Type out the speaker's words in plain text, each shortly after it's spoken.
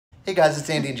Hey guys, it's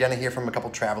Andy and Jenna here from A Couple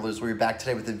Travelers. We're back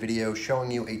today with a video showing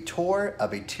you a tour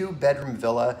of a 2-bedroom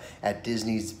villa at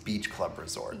Disney's Beach Club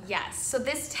Resort. Yes, so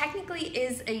this technically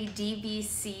is a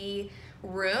DVC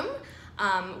room.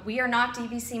 We are not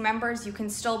DVC members. You can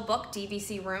still book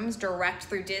DVC rooms direct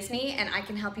through Disney, and I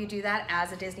can help you do that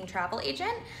as a Disney travel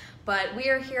agent. But we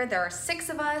are here, there are 6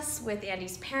 of us with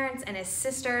Andy's parents and his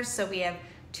sisters, so we have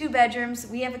 2 bedrooms,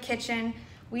 we have a kitchen,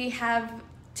 we have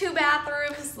 2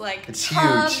 bathrooms, like it's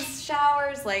tubs, huge.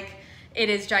 showers, like it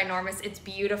is ginormous. It's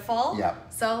beautiful. Yeah.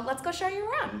 So let's go show you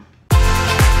around.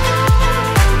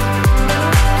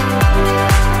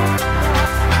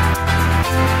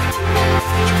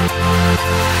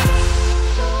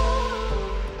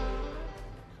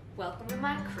 Welcome to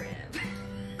my crib.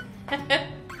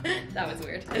 That was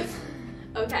weird.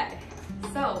 Okay,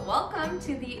 so welcome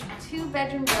to the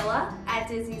 2-bedroom villa at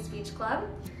Disney's Beach Club.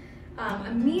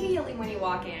 Immediately when you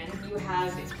walk in, you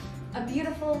have a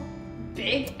beautiful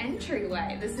big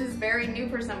entryway. This is very new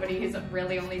for somebody who's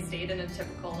really only stayed in a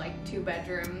typical like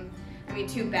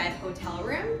 2-bed hotel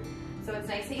room. So it's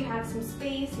nice that you have some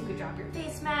space. You could drop your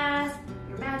face mask,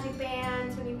 your magic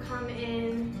bands when you come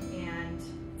in, and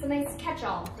it's a nice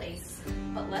catch-all place.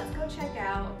 But let's go check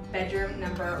out bedroom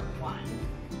number 1.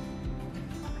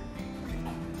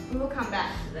 We will come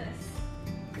back to this.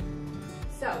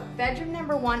 So, bedroom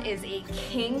number 1 is a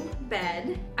king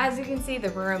bed. As you can see,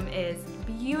 the room is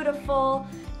beautiful.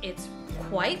 It's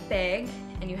quite big,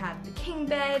 and you have the king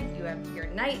bed, you have your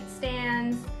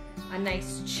nightstands, a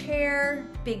nice chair,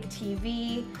 big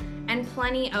TV, and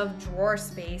plenty of drawer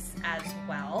space as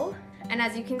well. And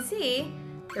as you can see,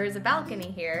 there is a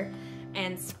balcony here,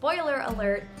 and spoiler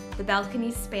alert, the balcony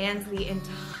spans the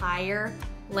entire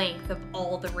length of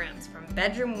all the rooms, from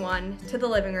bedroom 1 to the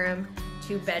living room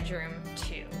to bedroom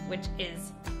 2, which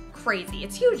is crazy.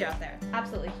 It's huge out there,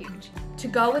 absolutely huge. To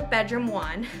go with bedroom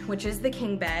 1, which is the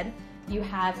king bed, you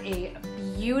have a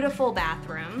beautiful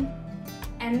bathroom.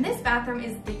 And this bathroom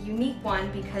is the unique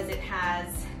one because it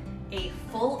has a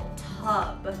full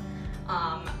tub.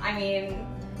 I mean,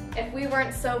 if we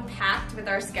weren't so packed with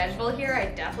our schedule here,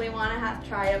 I definitely want to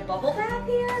try a bubble bath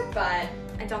here, but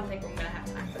I don't think we're gonna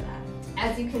have time for that.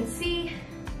 As you can see,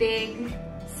 big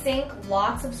sink,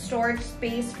 lots of storage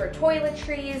space for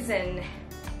toiletries and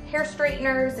hair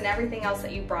straighteners and everything else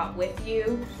that you brought with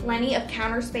you. Plenty of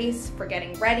counter space for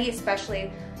getting ready,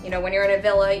 especially, you know, when you're in a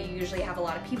villa, you usually have a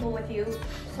lot of people with you.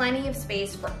 Plenty of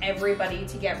space for everybody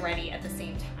to get ready at the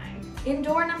same time. In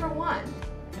door number 1,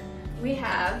 we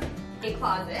have a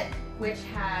closet, which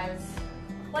has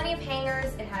plenty of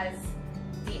hangers. It has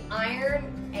the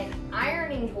iron and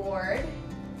ironing board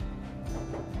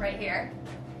right here.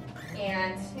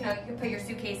 And, you know, you can put your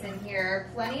suitcase in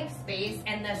here, plenty of space,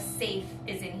 and the safe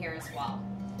is in here as well.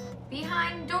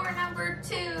 Behind door number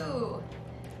 2,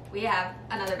 we have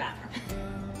another bathroom.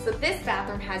 So this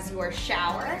bathroom has your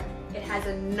shower, it has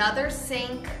another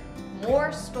sink,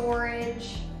 more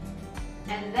storage,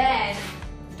 and then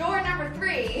door number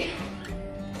 3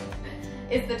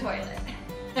 is the toilet.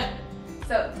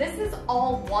 So this is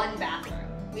all one bathroom.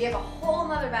 We have a whole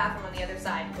nother bathroom on the other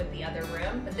side with the other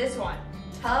room, but this one,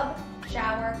 tub,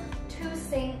 shower, 2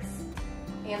 sinks,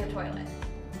 and the toilet.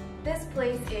 This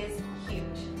place is huge.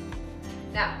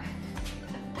 Now,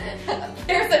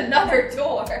 there's another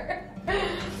door.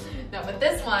 No, but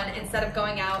this one, instead of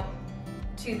going out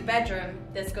to the bedroom,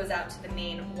 this goes out to the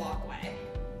main walkway.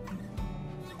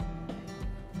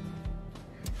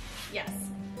 Yes.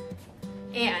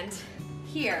 And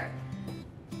here,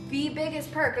 the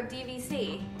biggest perk of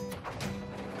DVC,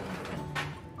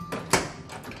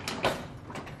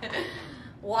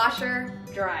 washer,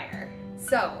 dryer.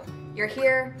 So you're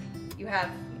here, you have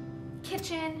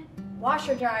kitchen,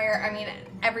 washer, dryer, I mean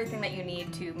everything that you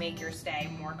need to make your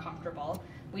stay more comfortable.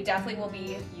 We definitely will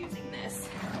be using this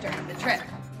during the trip.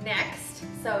 Next,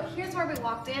 so here's where we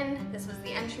walked in. This was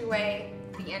the entryway,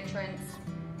 the entrance.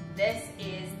 This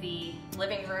is the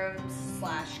living room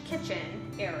 /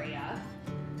 kitchen area.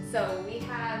 So we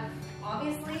have,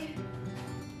 obviously,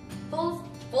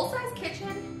 full-size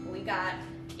kitchen. We got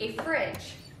a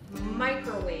fridge,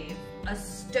 microwave, a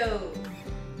stove.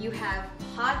 You have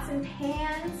pots and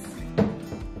pans.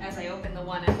 As I open the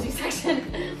one empty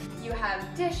section, you have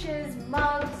dishes,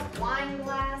 mugs, wine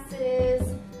glasses,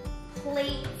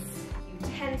 plates,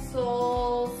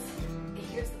 utensils.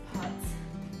 Here's the pots.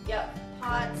 Yep,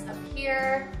 pots up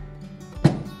here.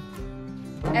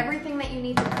 Everything that you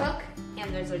need to cook.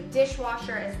 And there's a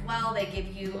dishwasher as well. They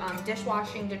give you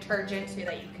dishwashing detergent so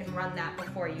that you can run that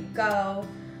before you go.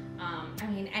 I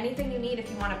mean, anything you need if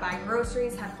you want to buy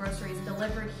groceries, have groceries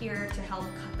delivered here to help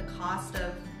cut the cost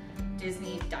of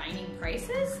Disney dining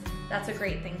prices, that's a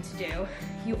great thing to do.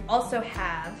 You also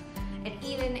have an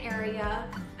eat-in area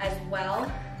as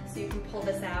well, so you can pull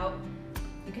this out.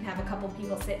 You can have a couple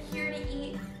people sit here to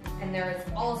eat, and there is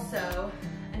also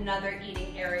another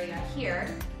eating area here,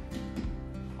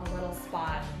 a little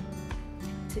spot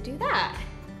to do that.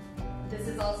 This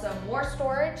is also more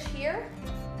storage here,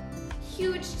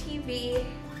 huge TV,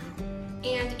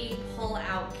 and a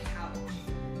pull-out couch.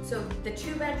 So the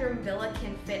 2-bedroom villa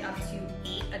can fit up to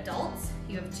 8 adults.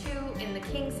 You have 2 in the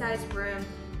king-size room.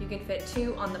 You can fit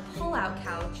 2 on the pull-out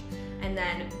couch. And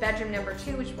then bedroom number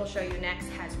 2, which we'll show you next,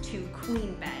 has 2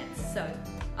 queen beds. So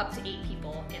up to 8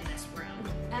 people in this room.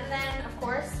 And then, of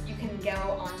course, you can go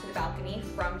onto the balcony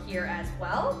from here as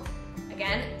well.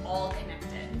 Again, all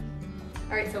connected.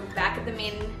 All right, so back at the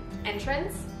main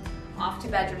entrance, off to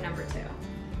bedroom number 2.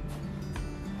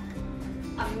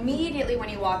 Immediately when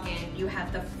you walk in, you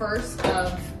have the first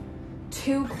of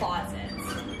 2 closets.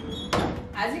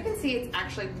 As you can see, it's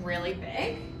actually really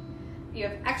big. You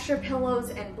have extra pillows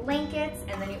and blankets,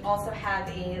 and then you also have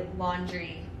a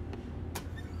laundry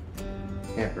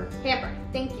hamper. Hamper,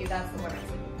 thank you, that's the word I was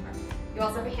looking for. You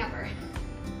also have a hamper.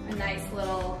 A nice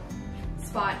little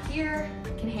spot here,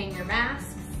 you can hang your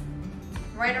masks.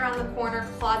 Right around the corner,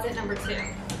 closet number 2.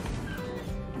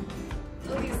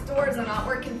 Oh, these doors are not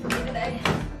working for me today.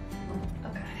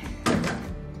 Okay.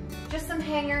 Just some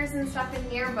hangers and stuff in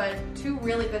here, but 2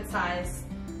 really good size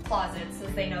closets,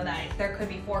 since they know that there could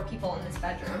be 4 people in this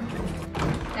bedroom.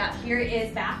 Now here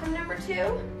is bathroom number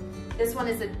 2. This one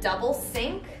is a double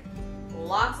sink,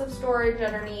 lots of storage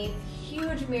underneath,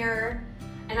 huge mirror,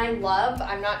 and I'm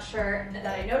not sure that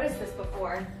I noticed this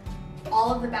before,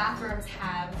 all of the bathrooms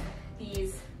have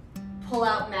these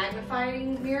pull-out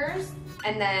magnifying mirrors.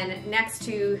 And then next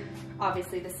to,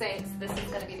 obviously, the sinks, this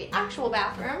is gonna be the actual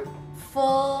bathroom.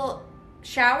 Full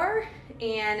shower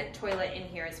and toilet in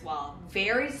here as well.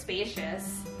 Very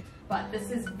spacious, but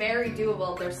this is very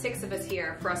doable. There's 6 of us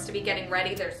here for us to be getting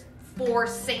ready. There's 4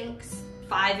 sinks,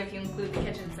 5 if you include the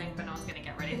kitchen sink, but no one's gonna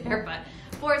get ready there, but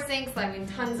 4 sinks, I mean,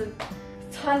 tons of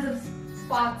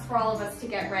spots for all of us to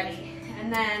get ready.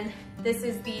 And then this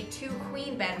is the 2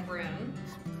 queen bedroom.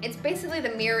 It's basically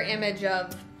the mirror image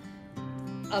of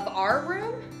our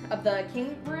room, of the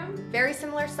king room. Very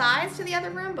similar size to the other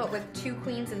room, but with 2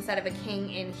 queens instead of a king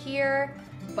in here.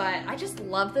 But I just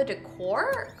love the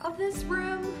decor of this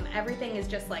room. Everything is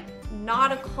just like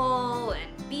nautical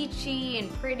and beachy and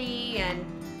pretty, and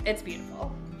it's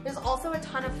beautiful. There's also a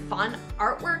ton of fun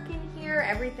artwork in here.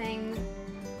 Everything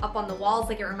up on the walls,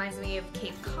 like it reminds me of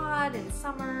Cape Cod in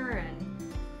summer,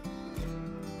 and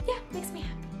yeah, makes me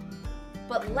happy.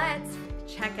 But let's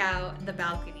check out the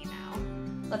balcony now.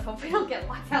 Let's hope we don't get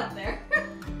locked out there.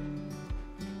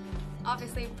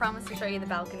 Obviously, promised to show you the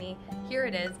balcony. Here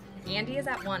it is. Andy is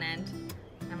at one end.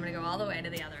 I'm gonna go all the way to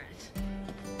the other end.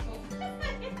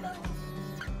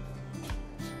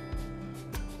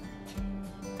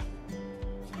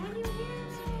 Can you hear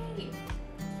me?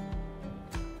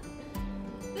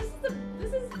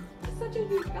 This is such a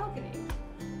huge balcony.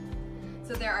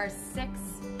 So there are 6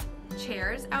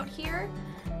 chairs out here.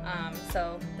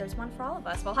 So there's one for all of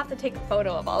us. We'll have to take a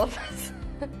photo of all of us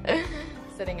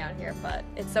sitting out here, but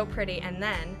it's so pretty. And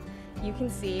then you can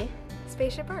see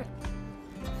Spaceship Earth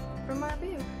from our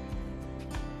view.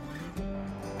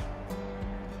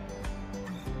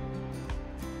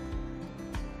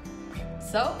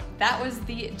 So that was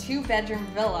the 2-bedroom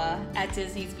villa at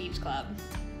Disney's Beach Club.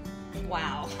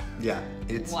 Wow. Yeah,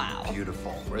 it's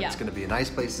beautiful. Yeah. It's going to be a nice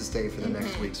place to stay for the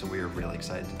next week, so we are really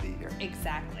excited to be here.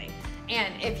 Exactly.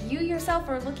 And if you yourself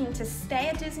are looking to stay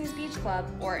at Disney's Beach Club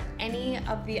or any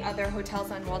of the other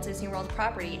hotels on Walt Disney World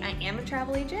property, I am a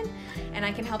travel agent and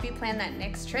I can help you plan that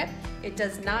next trip. It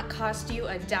does not cost you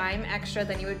a dime extra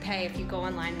than you would pay if you go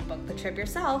online and book the trip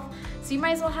yourself, so you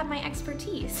might as well have my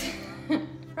expertise.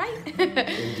 Right?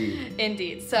 Indeed.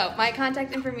 Indeed. So my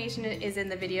contact information is in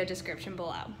the video description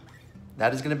below.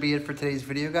 That is going to be it for today's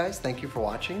video, guys. Thank you for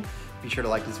watching. Be sure to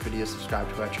like this video, subscribe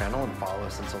to our channel, and follow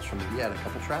us on social media at A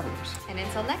Couple Travelers. And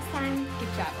until next time,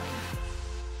 keep traveling.